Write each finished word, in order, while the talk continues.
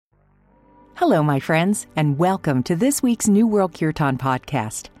Hello, my friends, and welcome to this week's New World Kirtan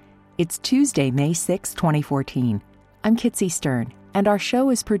podcast. It's Tuesday, May 6, 2014. I'm Kitsy Stern, and our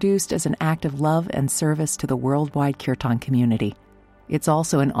show is produced as an act of love and service to the worldwide Kirtan community. It's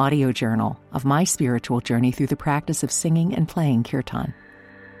also an audio journal of my spiritual journey through the practice of singing and playing Kirtan.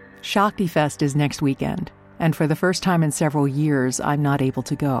 Shakti Fest is next weekend, and for the first time in several years, I'm not able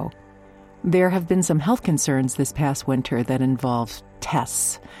to go. There have been some health concerns this past winter that involve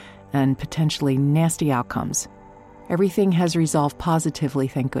tests and potentially nasty outcomes. Everything has resolved positively,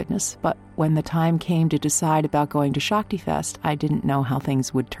 thank goodness, but when the time came to decide about going to Shakti Fest, I didn't know how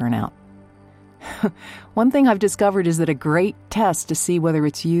things would turn out. One thing I've discovered is that a great test to see whether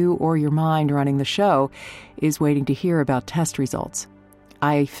it's you or your mind running the show is waiting to hear about test results.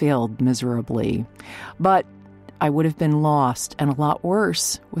 I failed miserably, but I would have been lost and a lot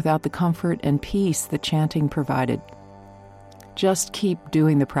worse without the comfort and peace that chanting provided. Just keep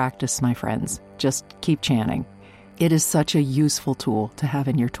doing the practice, my friends. Just keep chanting. It is such a useful tool to have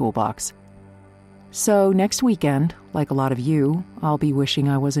in your toolbox. So next weekend, like a lot of you, I'll be wishing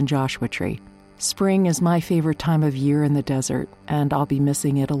I was in Joshua Tree. Spring is my favorite time of year in the desert, and I'll be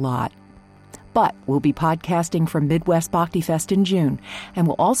missing it a lot. But we'll be podcasting from Midwest Bhakti Fest in June, and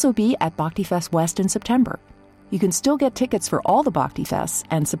we'll also be at Bhakti Fest West in September. You can still get tickets for all the Bhakti Fests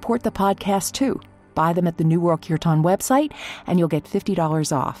and support the podcast too. Buy them at the New World Kirtan website, and you'll get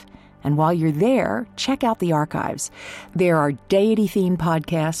 $50 off. And while you're there, check out the archives. There are deity-themed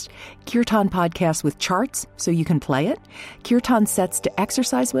podcasts, Kirtan podcasts with charts so you can play it, Kirtan sets to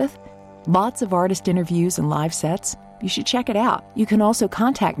exercise with, lots of artist interviews and live sets. You should check it out. You can also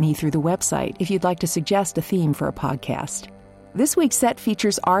contact me through the website if you'd like to suggest a theme for a podcast. This week's set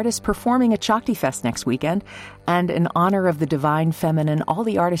features artists performing at Shakti Fest next weekend, and in honor of the Divine Feminine, all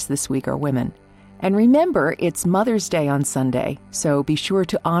the artists this week are women. And remember, it's Mother's Day on Sunday, so be sure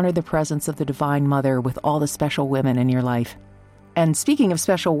to honor the presence of the Divine Mother with all the special women in your life. And speaking of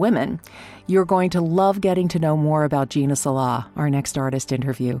special women, you're going to love getting to know more about Gina Salah, our next artist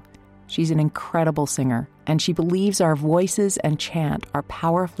interview. She's an incredible singer, and she believes our voices and chant are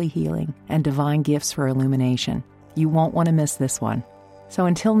powerfully healing and divine gifts for illumination. You won't want to miss this one. So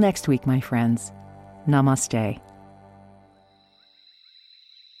until next week, my friends, namaste.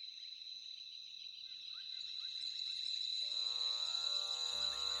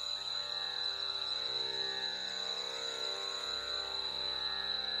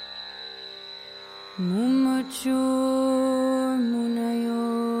 Mumachur munayo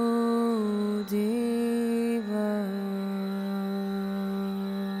deva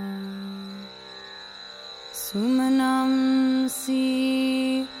Sumanam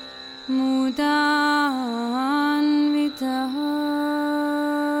si mudanvitaha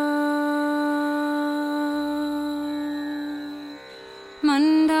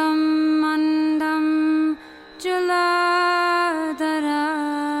Mandam mandam juladara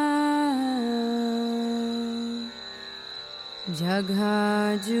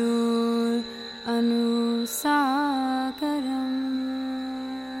Jaghajur anusakaram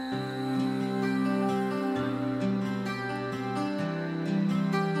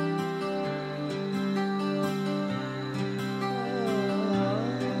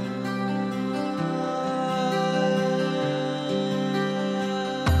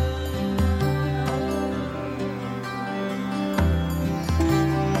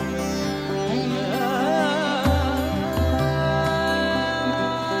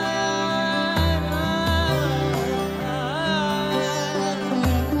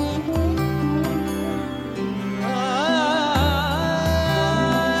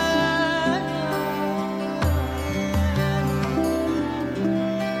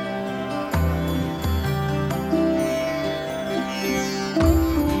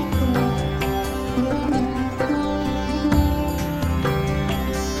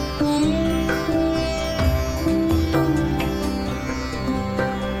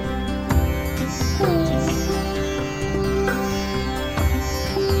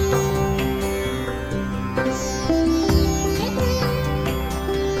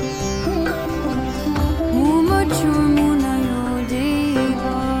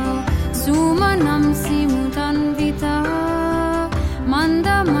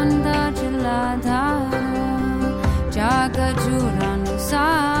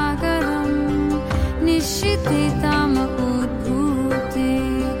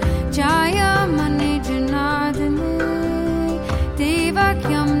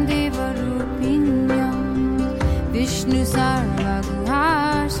Vishnu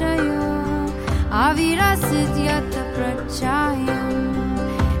Sarvaguhashaya Avirasidhyat Prachayam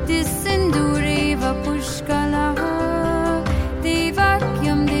Tisindureva Pushkalaha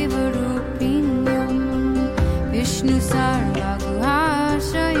Devakyam Devarupin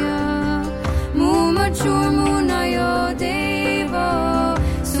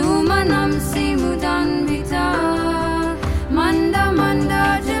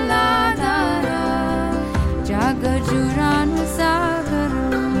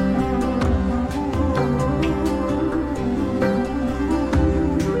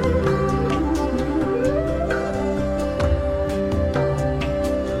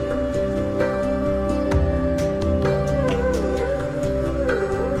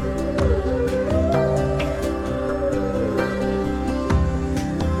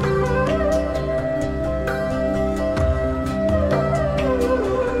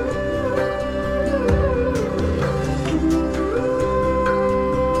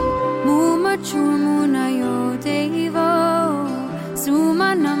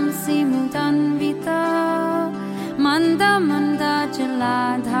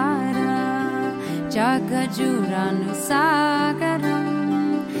Jagajuranusagaram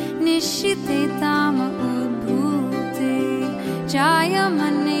Nishite Tama Udbhute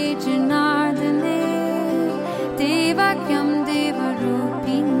Jayamane Janardane Devakyam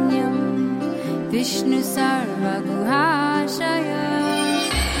Devarupinyam Vishnu Sarvaguhashaya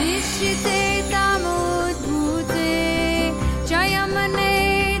Nishite Tama Udbhute Jayamane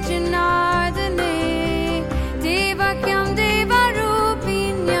Janardane Devakyam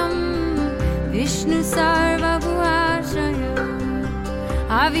Devarupinyam Vishnu Sarvaguhashaya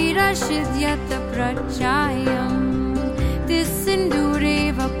Avirashidyata Prachayam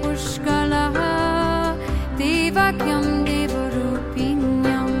Tisindureva Pushkalaha Devakyam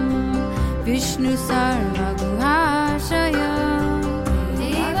Devarupinyam Vishnu Sarvaguhashaya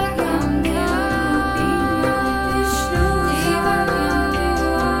Devakyam Devarupinyam Vishnu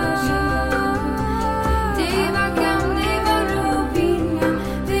Sarvaguhashaya Devakyam Devarupinyam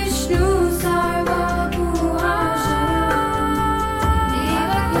Vishnu Sarvaguhashaya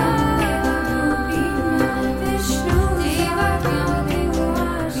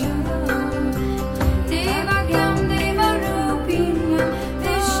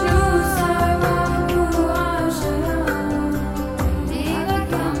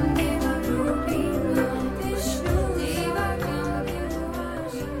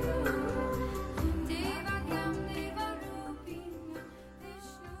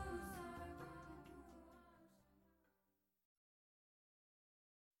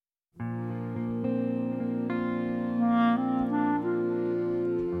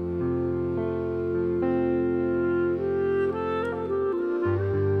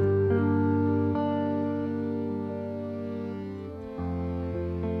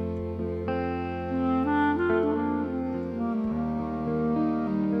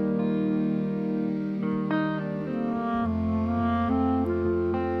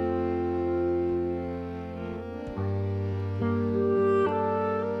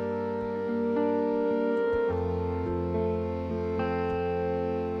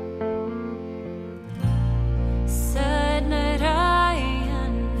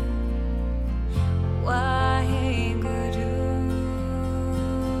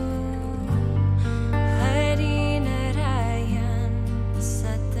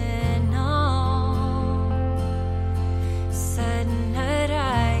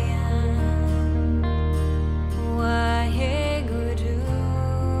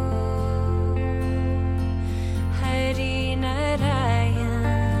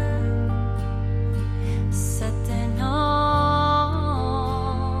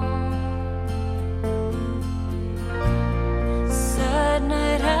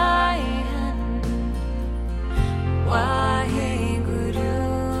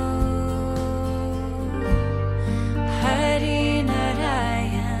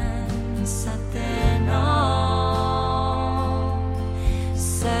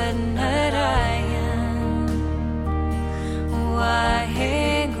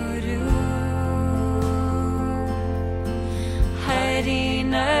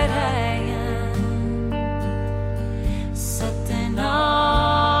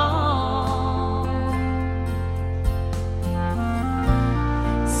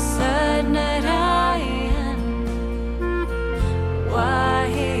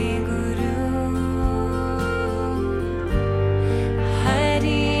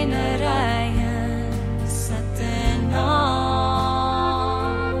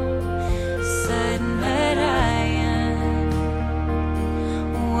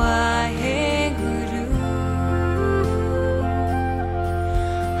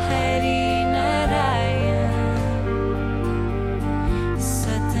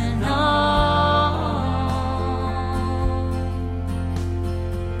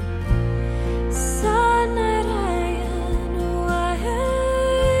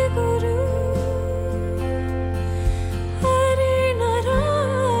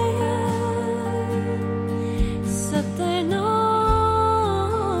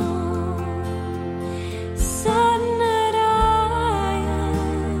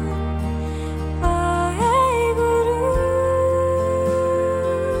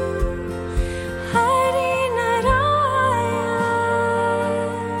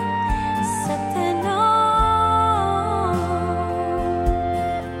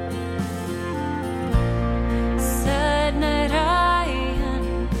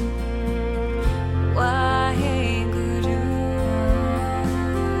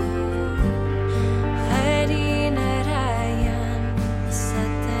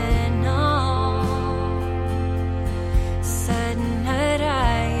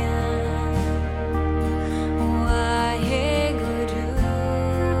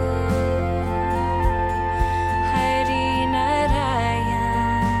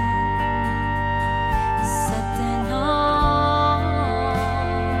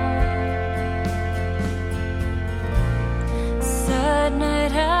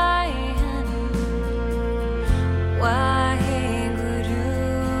Satnarayan Waheguru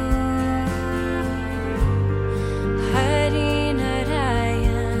Hari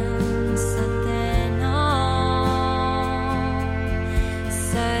Narayan Satnam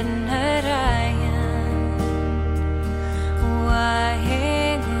Satnarayan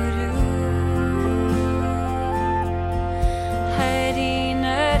Waheguru Hari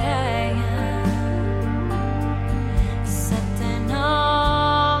Narayan Satnam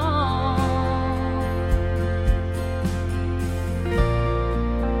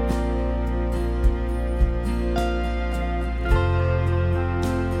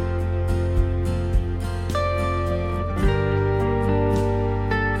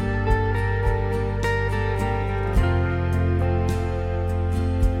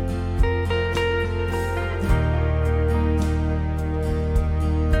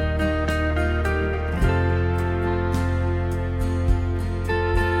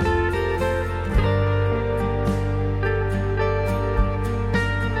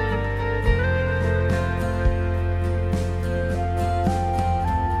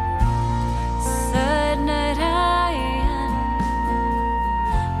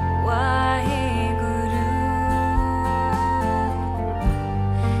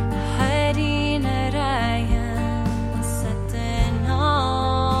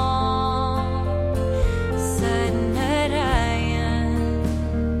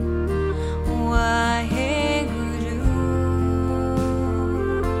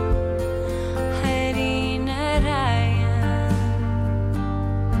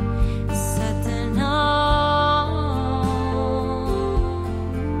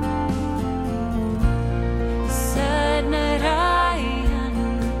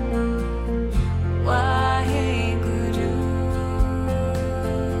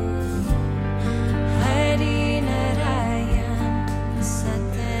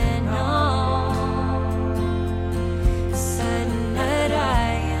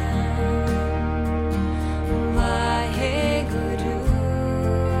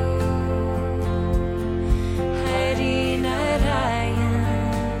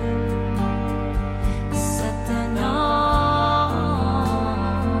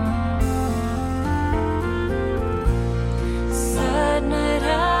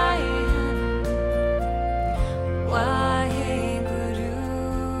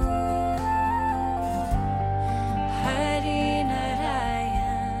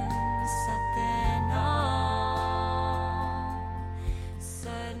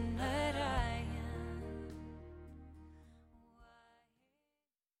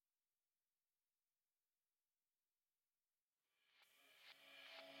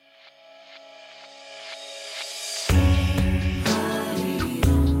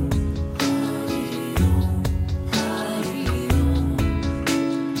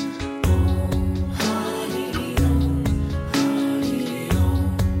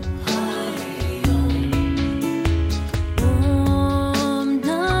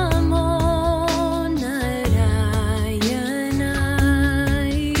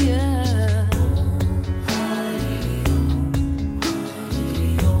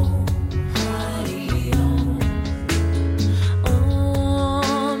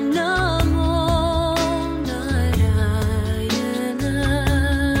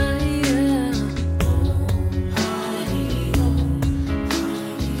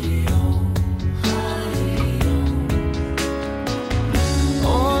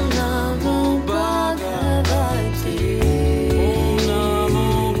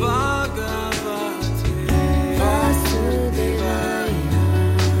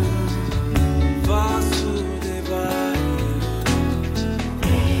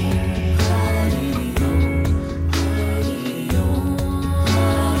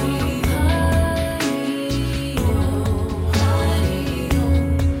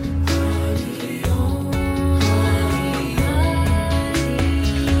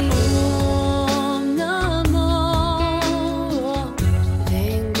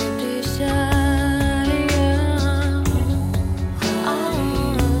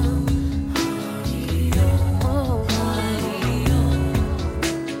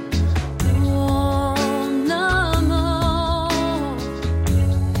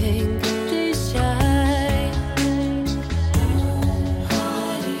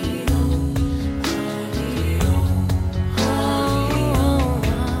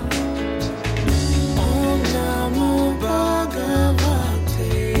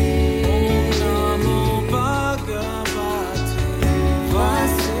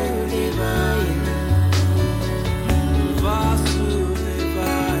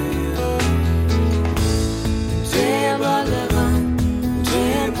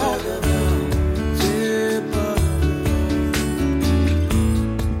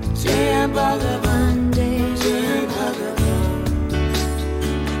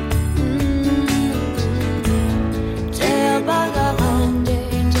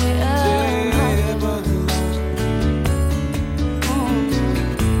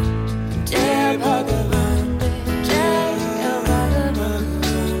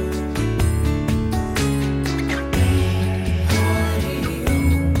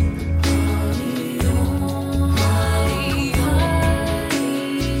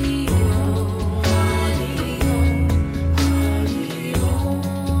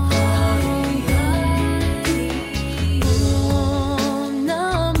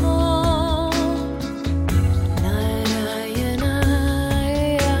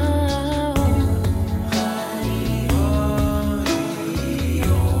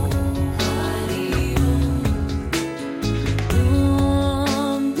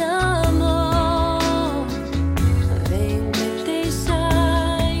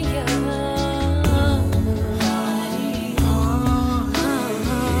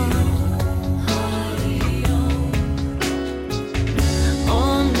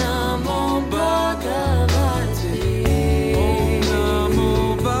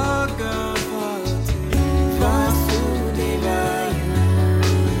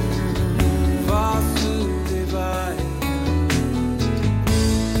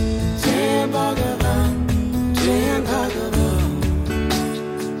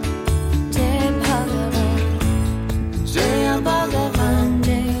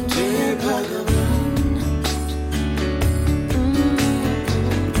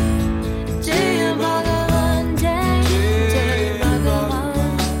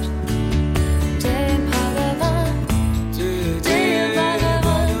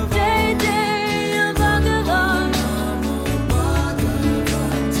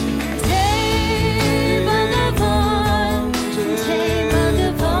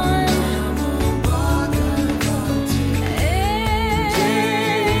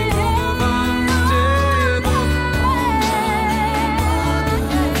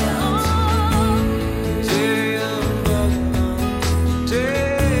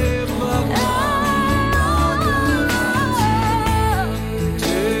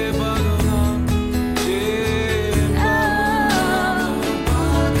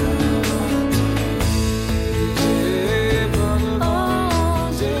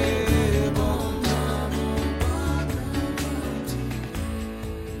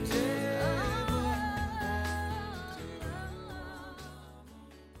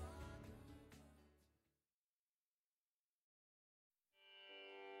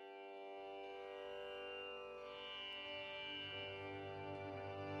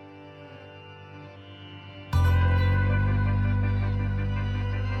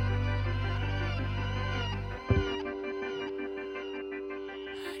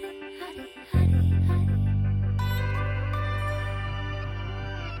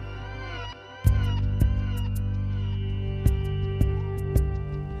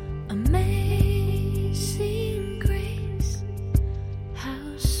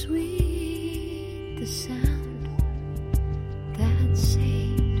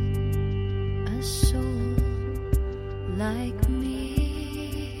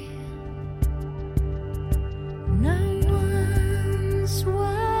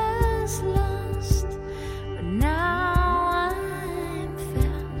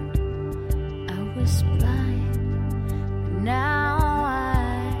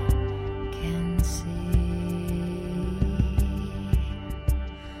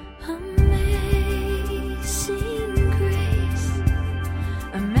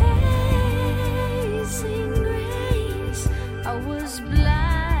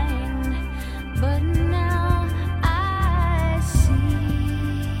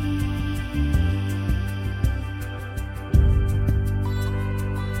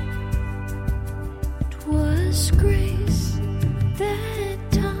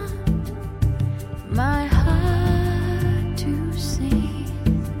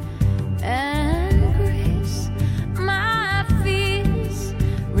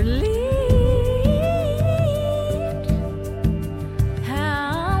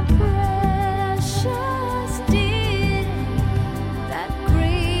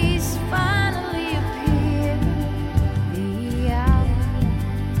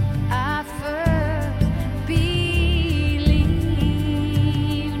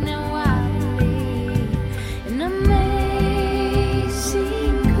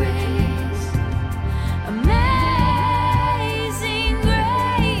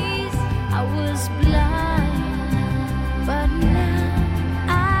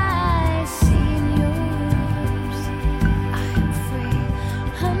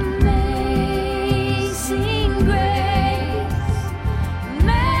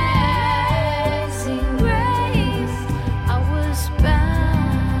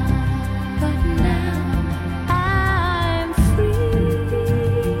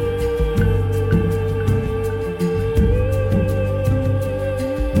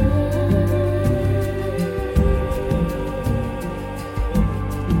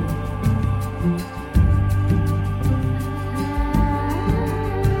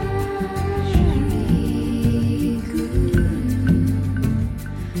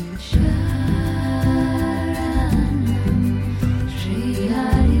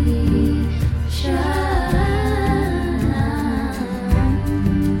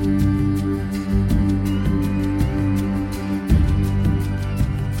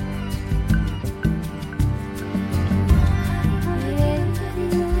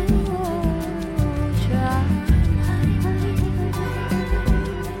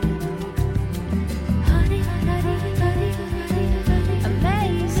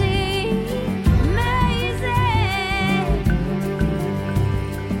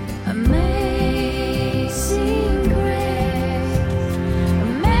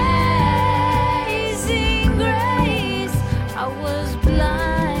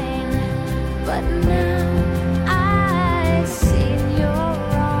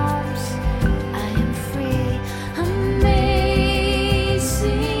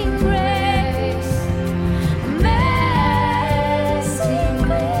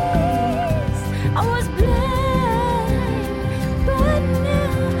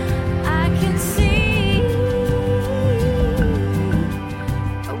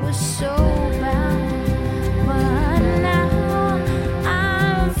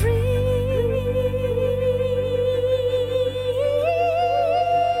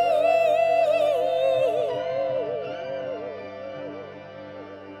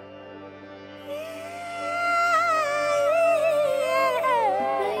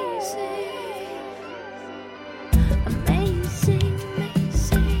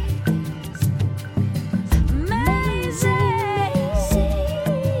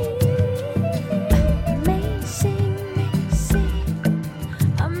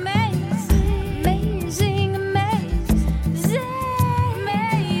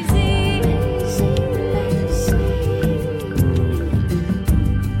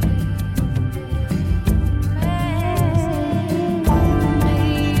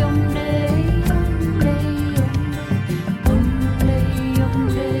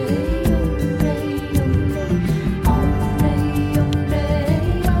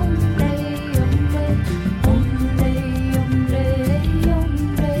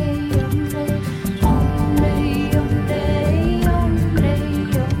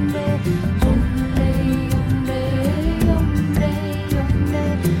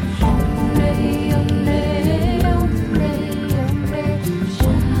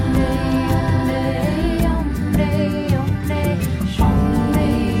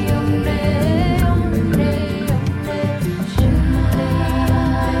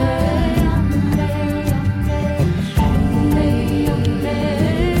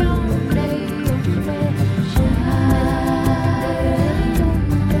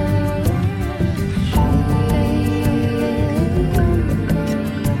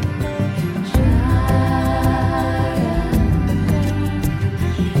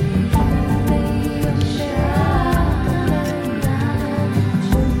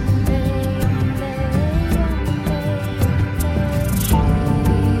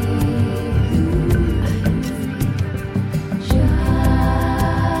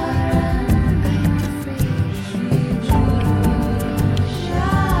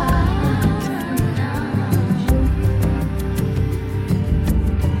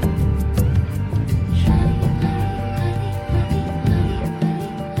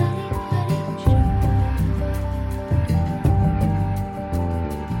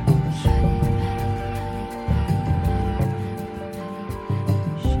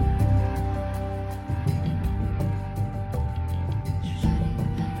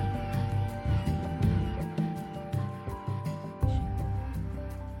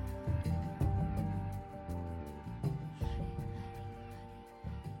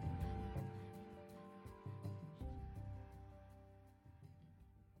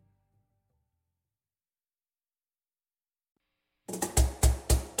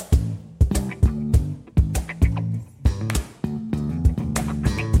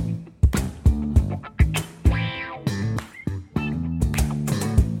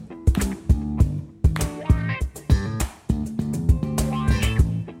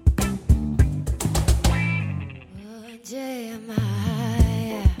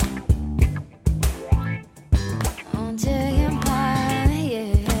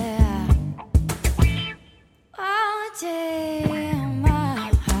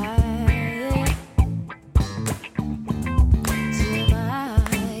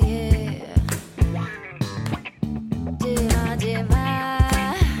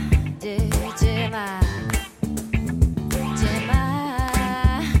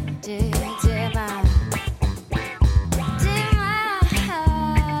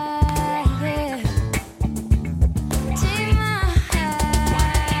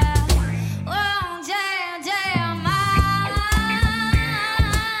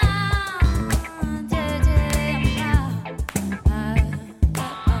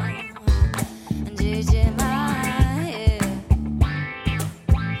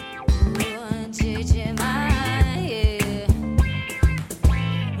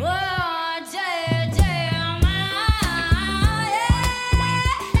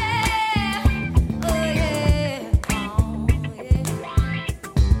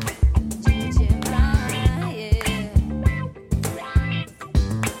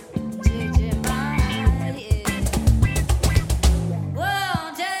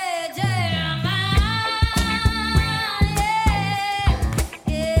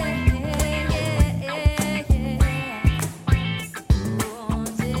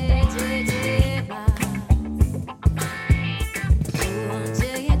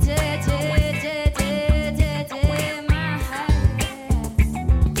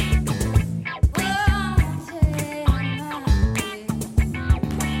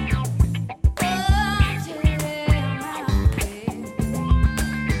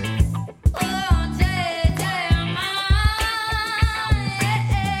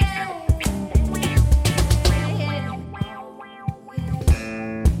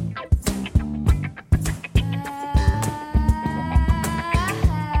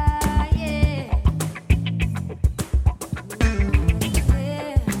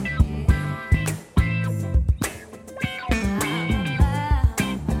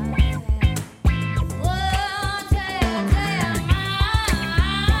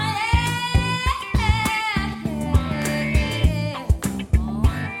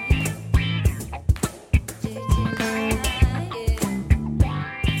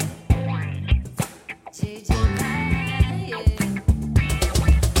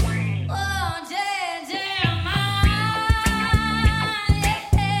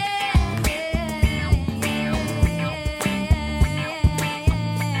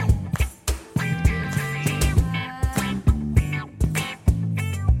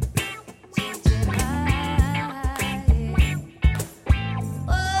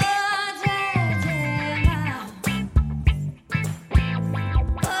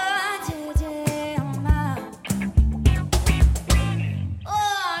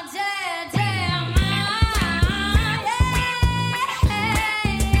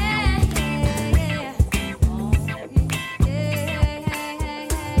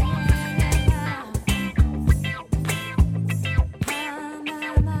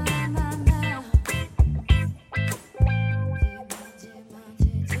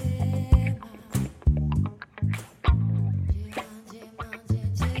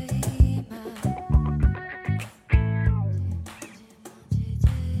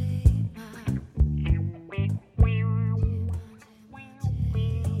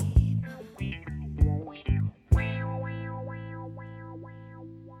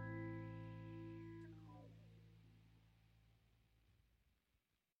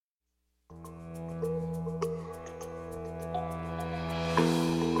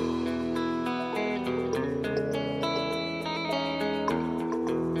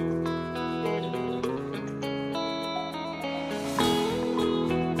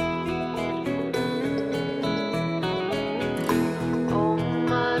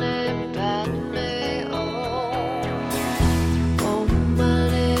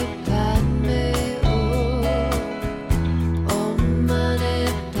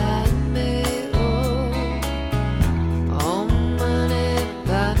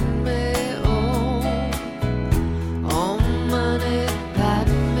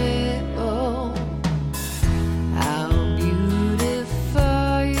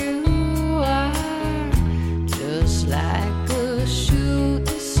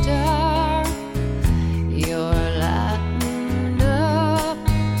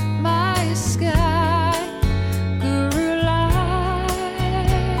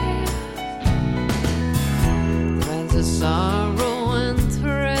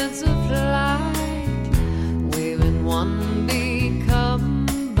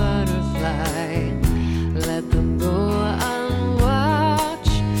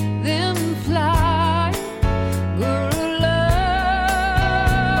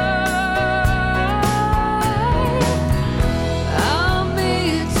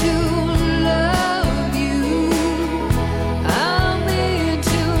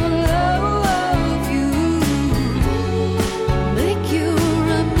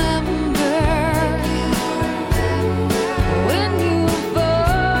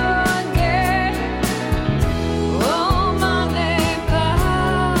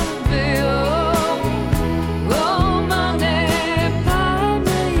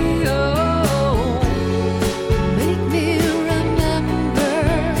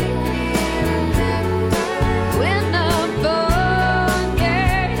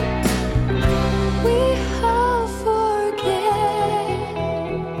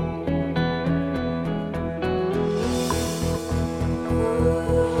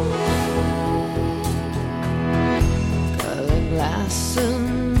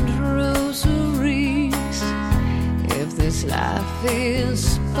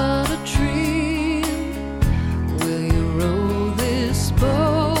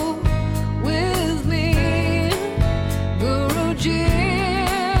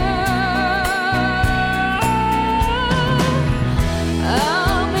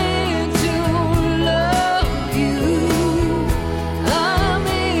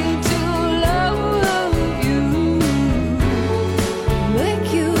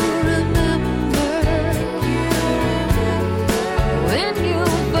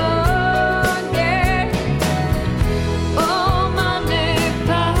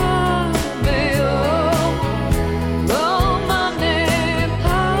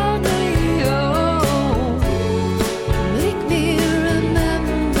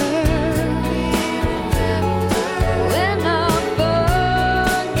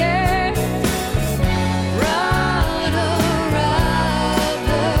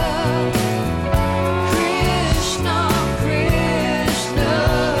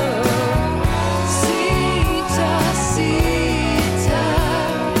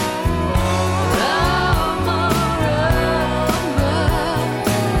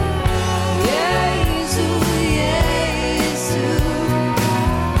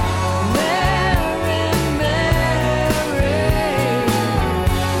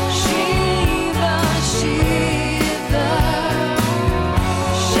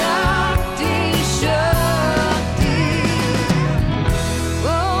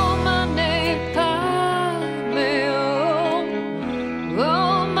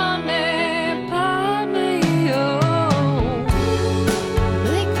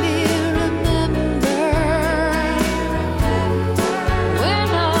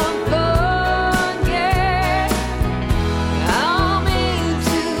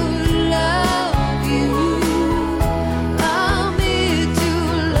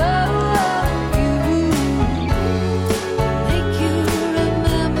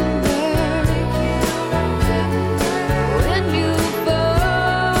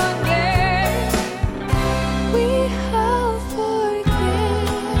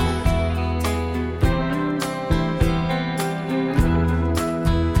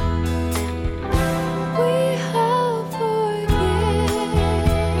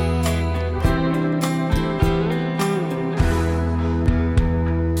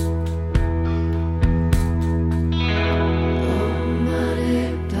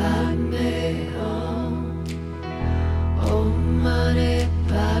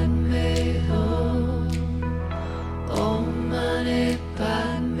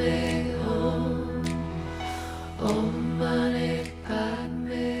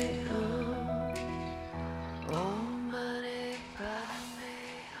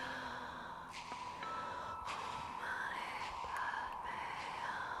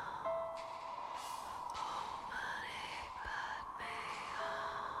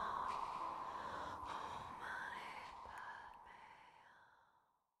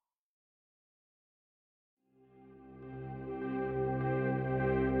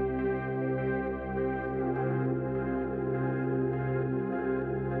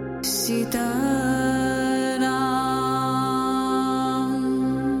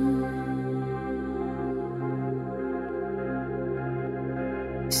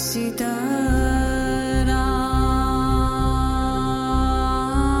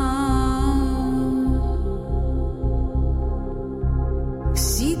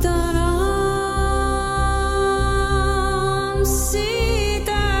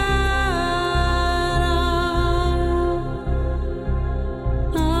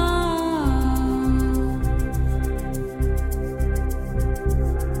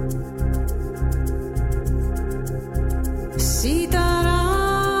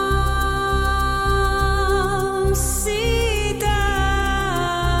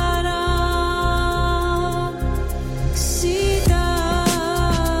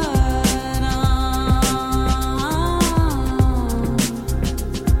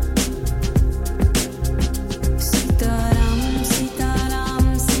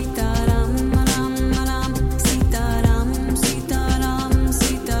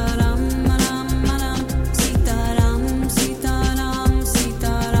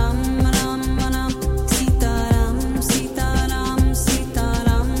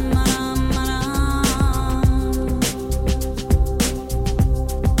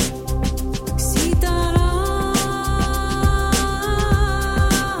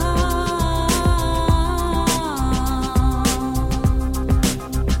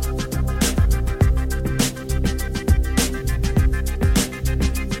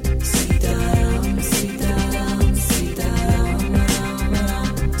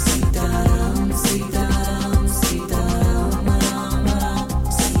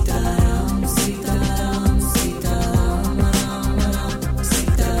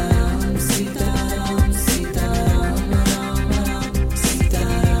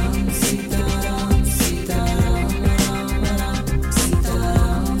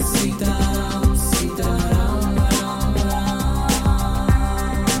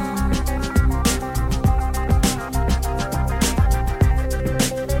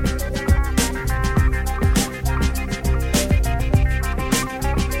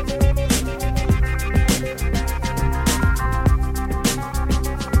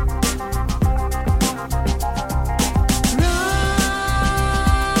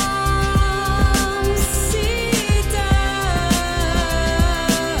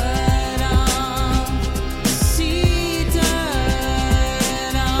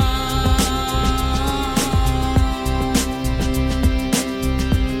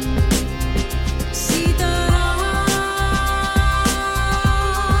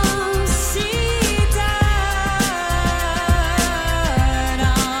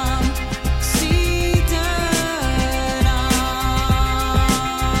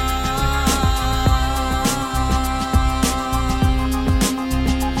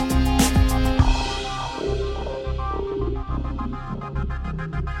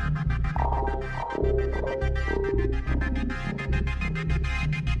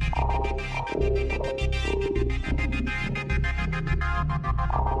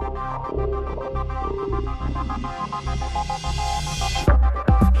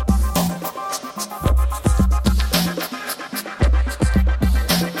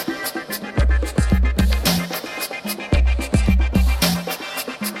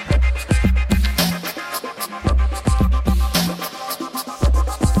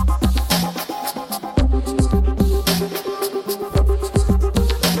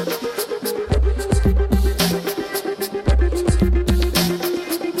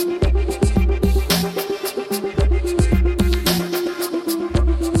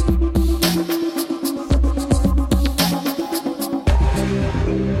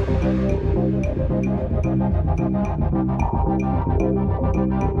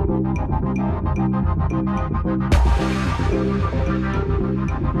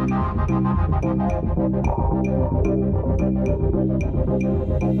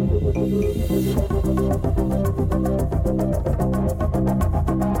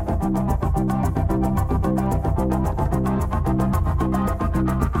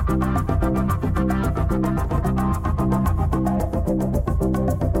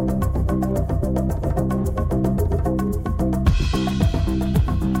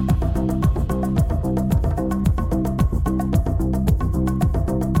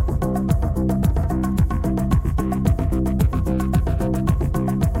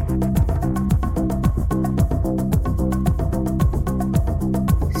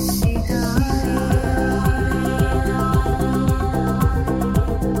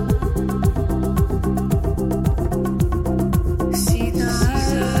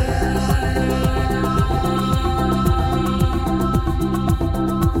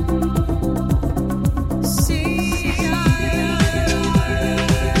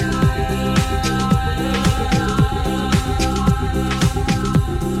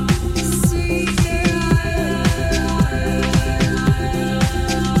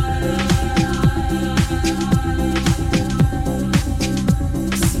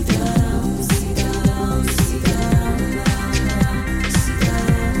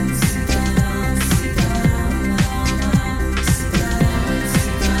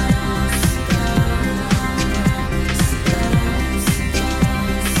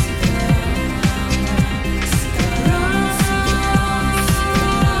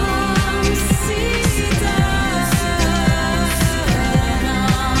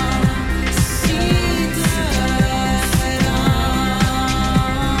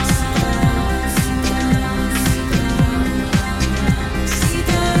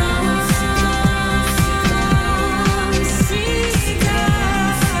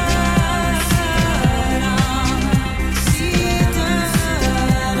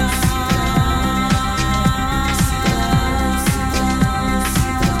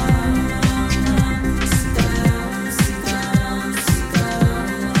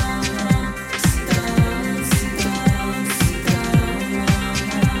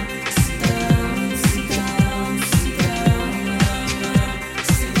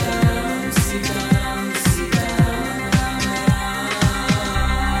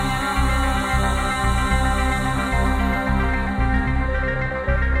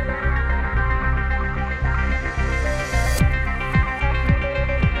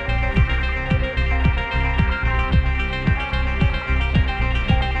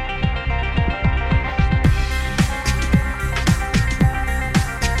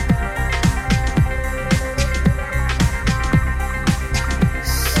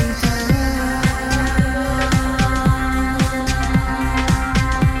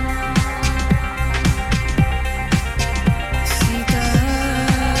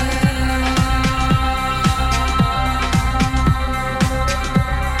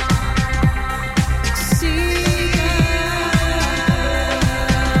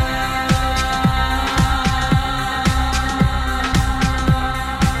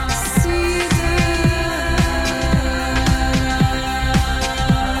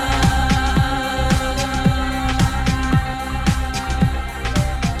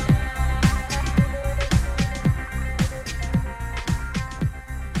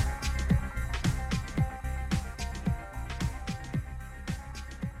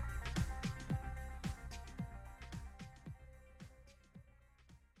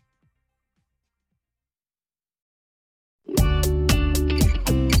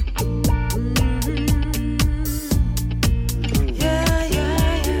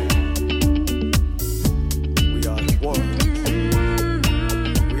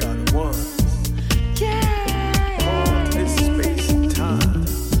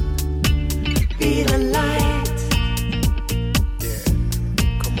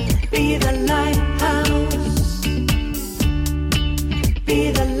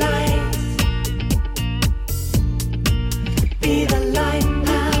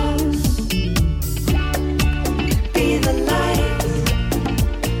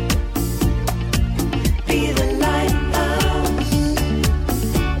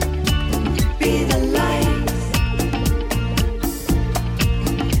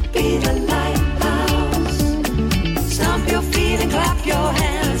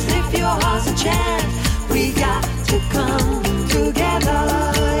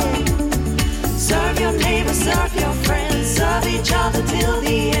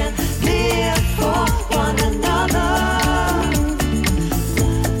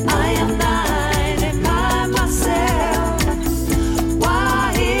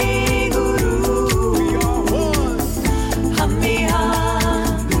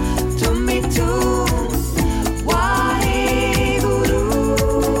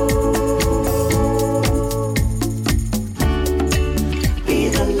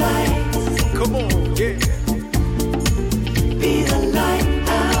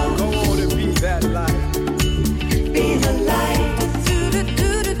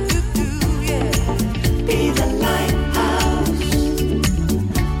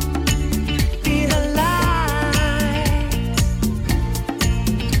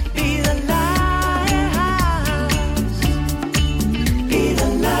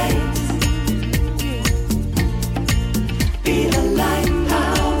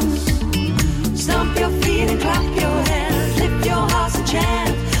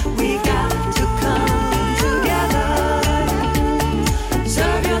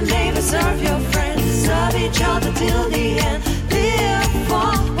each other till the end. Live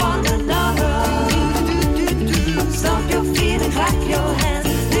for one another. Stomp your feet and clap your hands.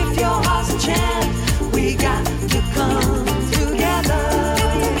 Lift your hearts and chant. We got to come together.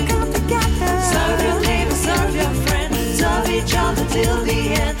 Serve your neighbor, serve your friend. Serve each other till the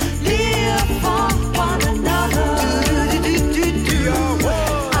end. Live for one another.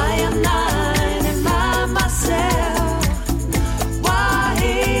 I am nine and by myself.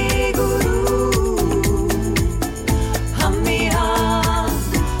 Wahe Guru. Hummi hum,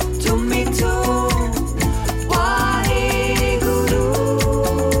 tummi tum. Wahe Guru.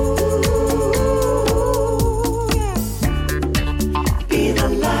 Be the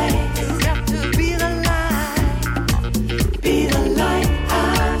light. It's got to be the light. Be the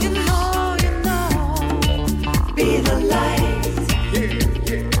lighthouse. You know. Be the light.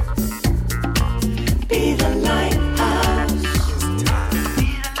 Be the lighthouse. Be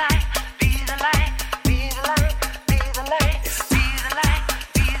the light. Be the light. Be the light. Be the light. Be the light.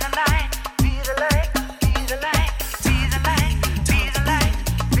 Be the light. Be the light. Be the light. Be the light. Be the light.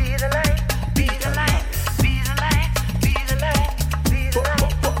 Be the light. Be the light. Be the light. Be the light. Be the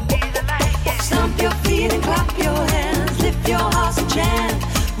light. Be the light. Stomp your feet and clap your hands. Lift your hearts and chant.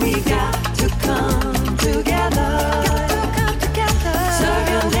 We got to come together. Serve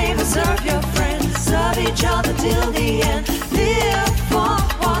your neighbor, serve your friend. Serve each other till the end.